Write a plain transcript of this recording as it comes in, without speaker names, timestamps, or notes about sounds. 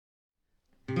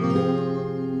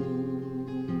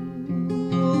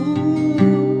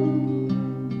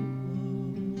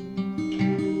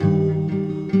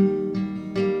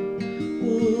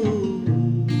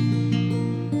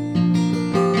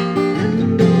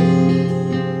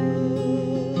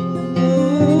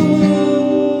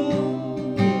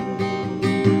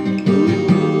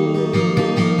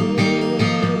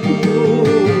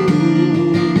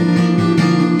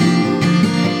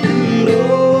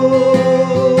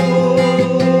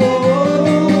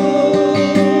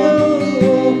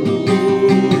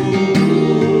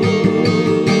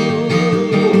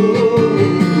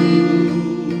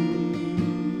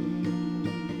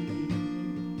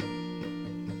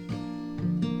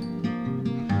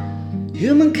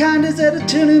Humankind is at a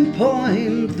turning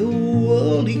point. The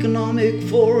World Economic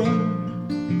Forum,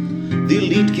 the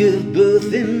elite give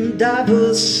birth in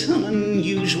Davos, an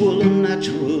unusual and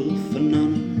natural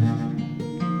phenomenon.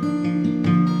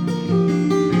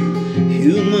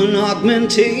 Human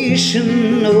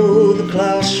augmentation, oh, the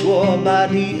Klaus Schwab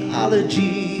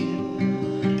ideology.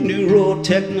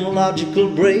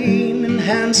 Neuro-technological brain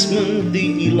enhancement,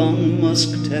 the Elon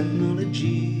Musk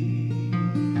technology.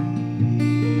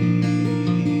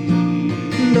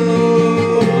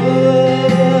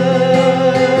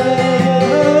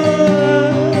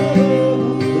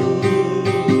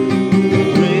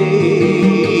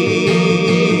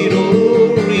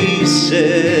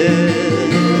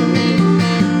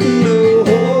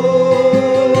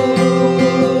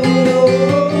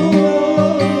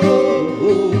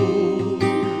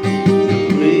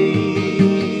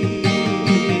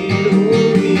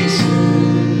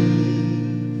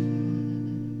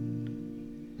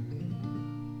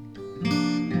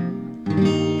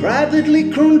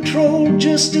 Privately controlled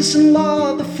justice and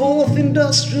law, the fourth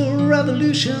industrial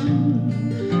revolution,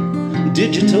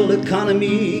 digital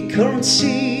economy,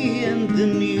 currency, and the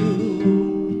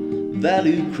new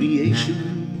value creation.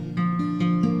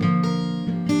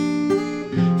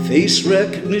 Face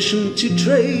recognition to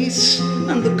trace,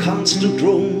 and the constant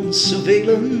drone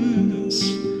surveillance,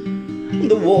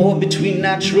 the war between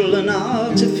natural and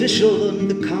artificial, and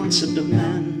the concept of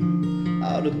man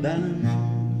out of balance.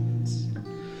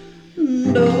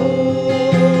 The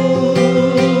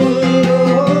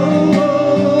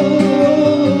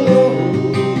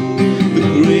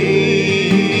great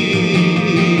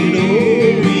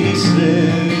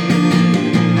reset.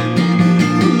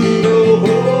 The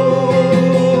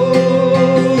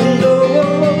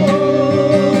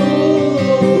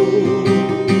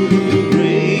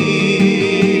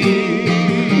great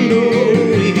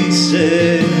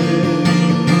reset.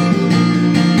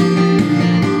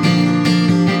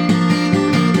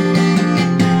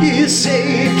 You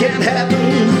say it can't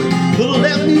happen, but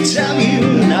let me tell you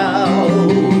now,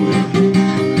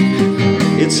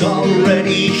 it's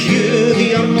already here,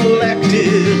 the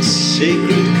unelected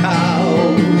sacred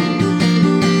cow.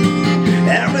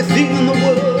 Everything in the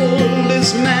world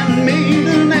is man-made,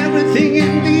 and everything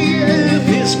in the earth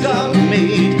is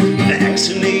God-made.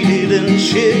 Vaccinated and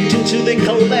chipped into the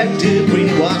collective,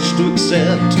 brainwashed to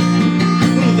accept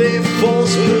their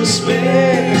false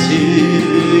perspective.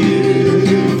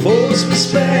 False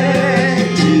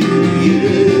perspective,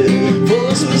 yeah.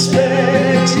 False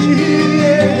perspective,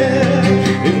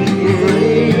 yeah. In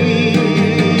great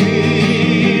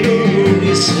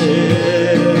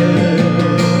reset.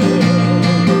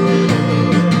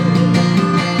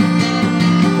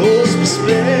 False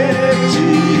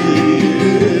perspective,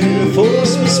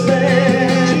 false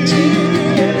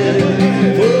perspective,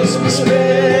 yeah. False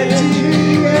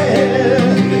perspective,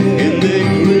 yeah. In the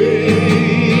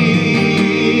great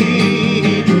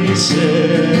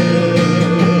reset.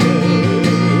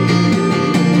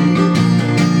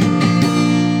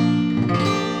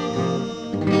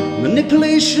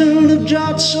 Manipulation of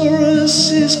George Soros,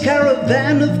 his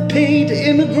caravan of paid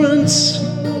immigrants.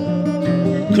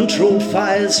 Controlled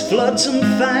fires, floods and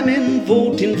famine,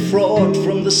 voting fraud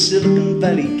from the Silicon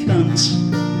Valley cunts.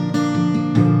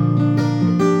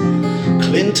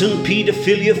 Clinton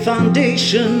Paedophilia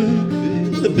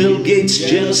Foundation, the Bill Gates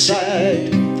Genocide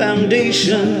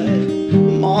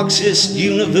Foundation, Marxist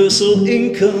universal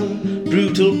income,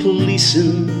 brutal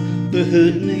policing the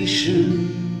herd nation.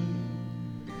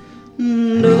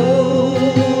 No,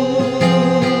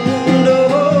 no,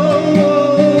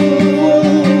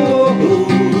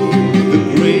 the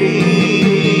great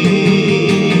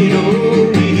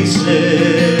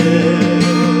reset.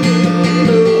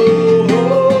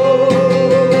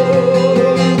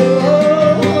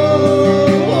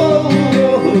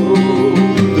 No,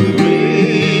 the great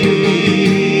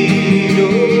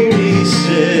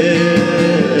reset.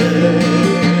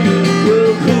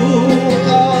 Well, who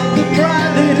are the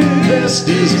private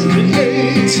investors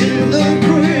creating the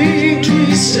great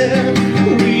reset?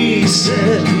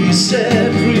 Reset,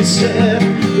 reset, reset,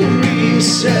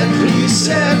 reset,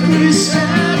 reset,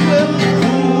 reset. Well,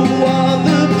 who are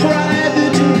the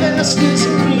private investors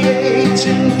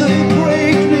creating the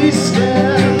great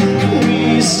reset?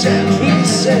 Reset,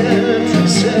 reset,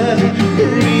 reset,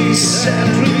 reset,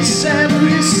 reset, reset,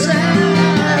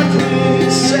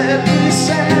 reset,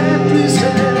 reset,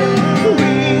 reset.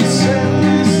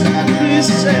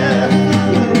 Reset,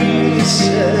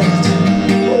 reset,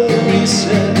 oh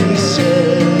reset,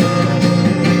 reset.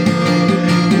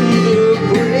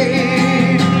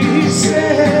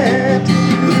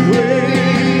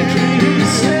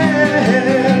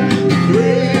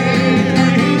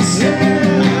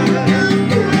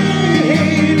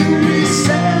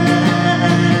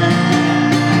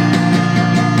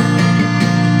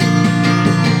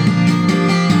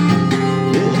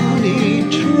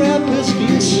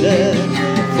 set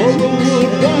for a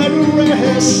worldwide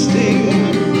arresting.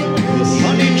 The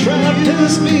honey trap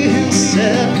is being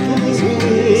set